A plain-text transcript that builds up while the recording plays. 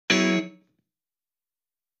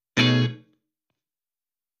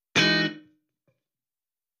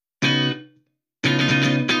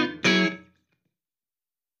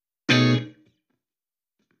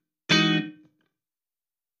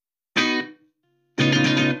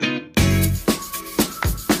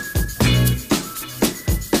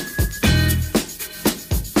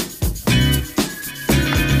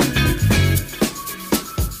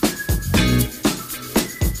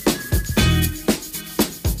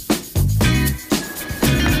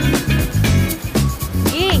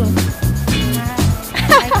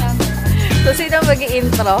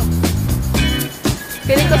intro.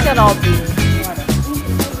 Feeling ko si Robin.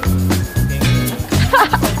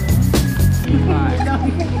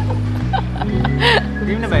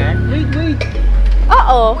 Game na ba yan? Wait!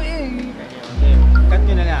 Oo. Okay. Cut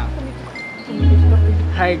nyo na lang.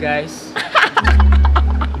 Hi guys.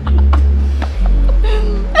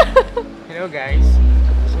 Hello guys.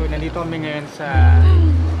 So nandito kami ngayon sa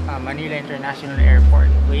Manila International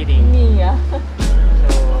Airport waiting. Mia.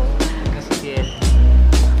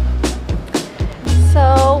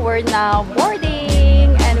 So we're now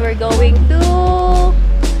boarding and we're going to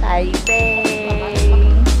Taipei.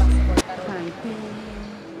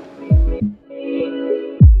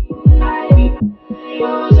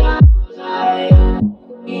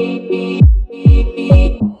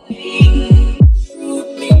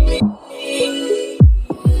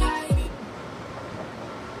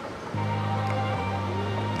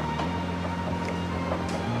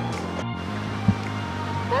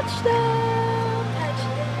 Touchdown!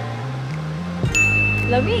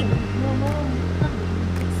 Lamig!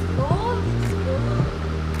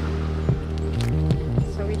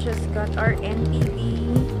 So we just got our NTV.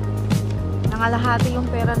 Nangalahati yung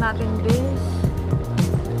pera natin, bis.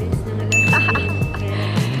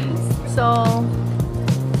 So,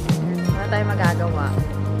 wala tayong magagawa.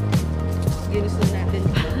 Ginusto natin.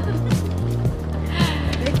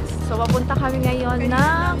 So, papunta kami ngayon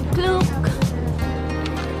ng Klook.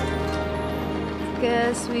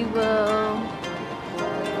 Because we will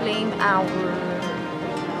claim our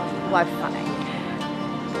Wi-Fi.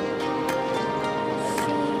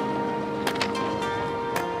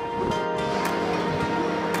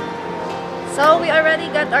 So, we already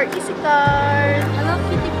got our easy card. Hello,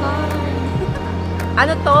 kitty card.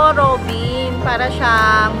 Ano to, Robin? Para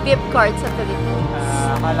siyang VIP card sa Philippines.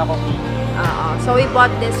 Akala ko So, we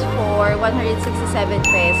bought this for 167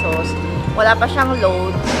 pesos. Wala pa siyang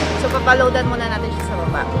load. So, papaloadan muna natin siya sa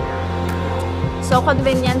baba. So,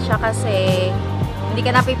 convenient siya kasi hindi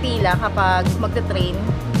ka napipila kapag magte-train.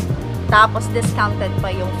 Tapos, discounted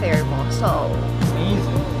pa yung fare mo. So,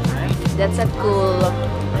 amazing, right? That's a cool...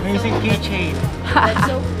 Amazing keychain. That's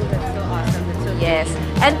so cool. That's so awesome. That's so Yes.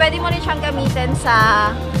 And pwede mo rin siyang gamitin sa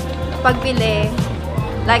pagbili.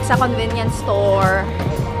 Like sa convenience store,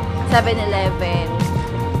 7-Eleven.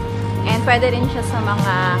 And pwede rin siya sa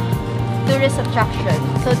mga tourist attraction.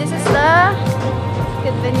 So this is the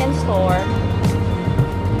convenience store.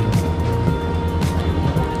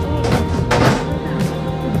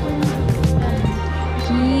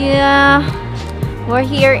 Yeah. We're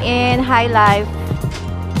here in High Life.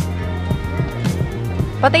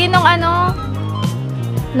 Patayin nung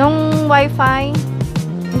nung Wi-Fi.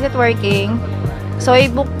 Is it working? So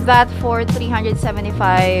I booked that for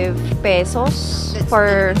 375 pesos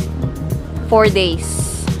for 4 days.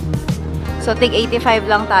 So tig 85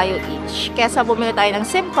 lang tayo each. Kesa bumili tayo ng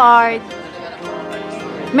SIM card.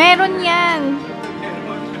 Meron yan.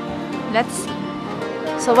 Let's see.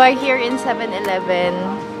 So we're here in 7-Eleven.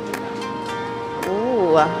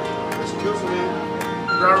 Ooh. Excuse me.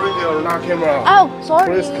 Not video, not camera. Oh,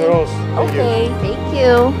 sorry. Please close. Okay, thank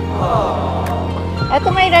you.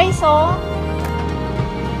 Eto may rice, oh.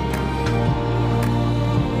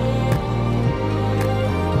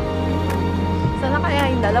 Sana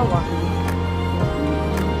kaya yung dalawa?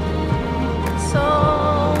 So,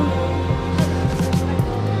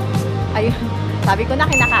 ayun. Sabi ko na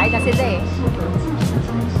kinakain na sila eh.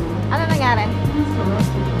 Ano nangyari?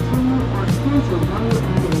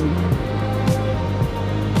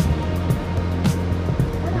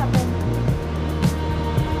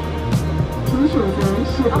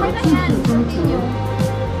 Okay na yan. Continue.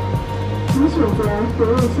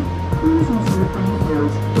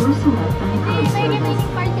 Hindi, may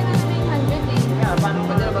remaining part ka na 900 eh. Yeah, paano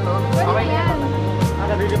ba nila ba to? Pwede na yan.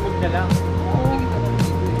 Nare-remove na lang.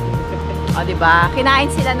 O, diba? Kinain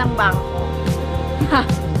sila ng bangko.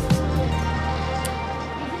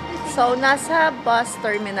 So, nasa bus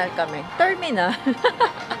terminal kami. Terminal?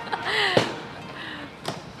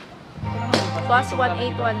 Bus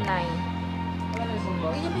 1819.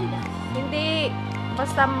 Hindi.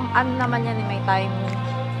 Basta, ano naman yan, may time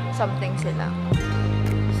something sila.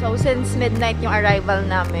 So, since midnight yung arrival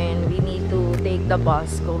namin, we need to take the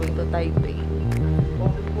bus going to Taipei.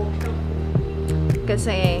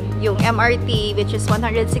 Kasi yung MRT, which is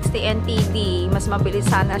 160 NTD, mas mabilis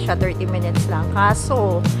sana siya, 30 minutes lang.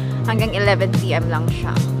 Kaso, hanggang 11 PM lang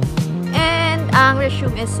siya. And ang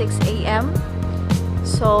resume is 6 AM.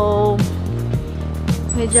 So,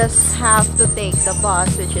 we just have to take the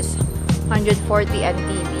bus, which is 140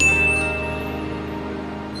 NTD.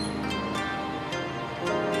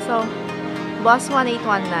 So, bus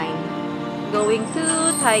 1819. going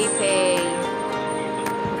to Taipei.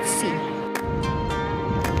 Let's see.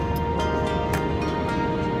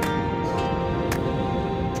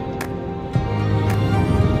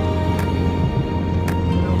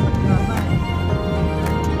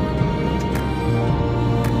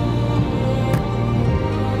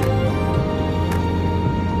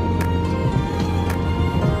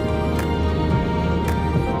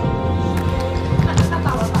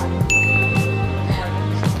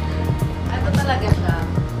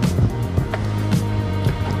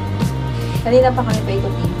 Kanina pa kami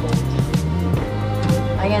paikot-ikot.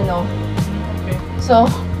 Ayan, no? Okay. So,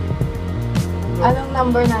 anong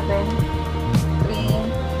number natin?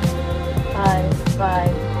 3, 5,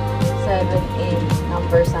 5, 7, 8.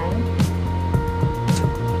 Number sign.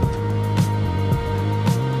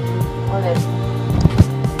 Ulit.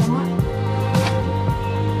 Tama.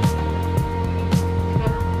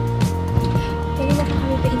 Kanina pa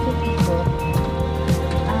kami paikot-ikot.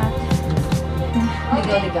 At,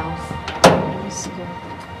 ligaw-ligaw. Let's go.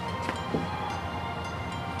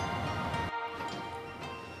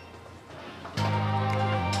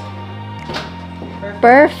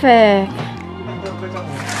 Perfect.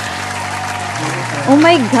 Oh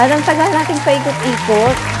my God, ang tagal natin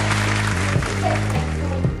paikot-ikot.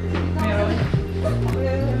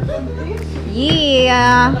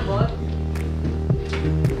 Yeah.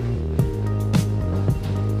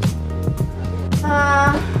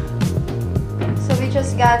 So we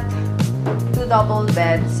just got 2 double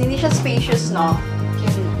beds. Hindi siya spacious, no?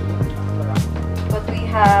 But we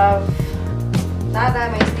have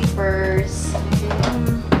Tara, may sleepers,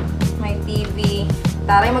 may TV.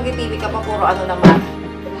 Taray, mag-TV ka pa, puro ano naman.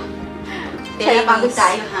 Kaya pagod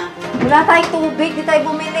tayo, ha? Wala tayong tubig, di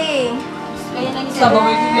tayo bumili. Kaya lang isa.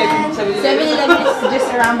 7-Eleven is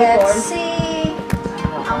just around the corner. Let's see.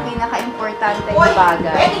 Ang pinaka-importante na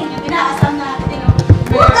bagay. Wedding, yung inaasam natin.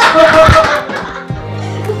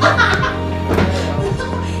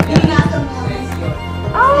 Inaasam natin.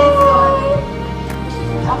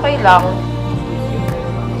 Okay lang.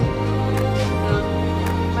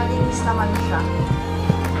 Malinis naman siya.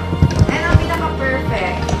 And ang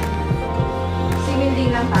pinaka-perfect. Similding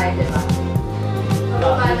lang tayo, diba?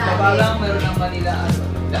 Baba natin. Meron ng Manila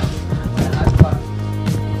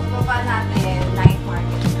Baba natin, night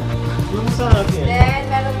market. Then,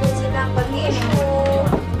 meron din silang pag-iipo.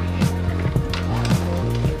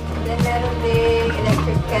 Then, meron din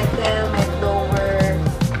electric kettle, may blower.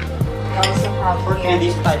 We also have here.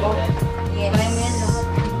 Yes.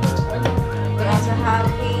 We also have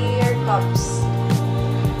here cups.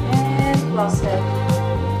 And closet.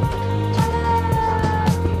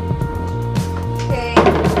 Okay.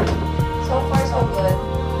 So far, so good.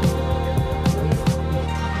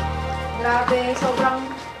 Grabe, sobrang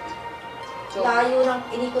layo ng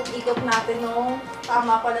inikot-ikot natin, no?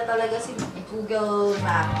 Tama pala talaga si Google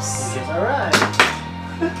Maps. Yes, alright.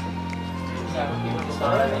 Yes,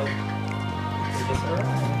 alright. Yes,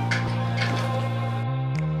 alright.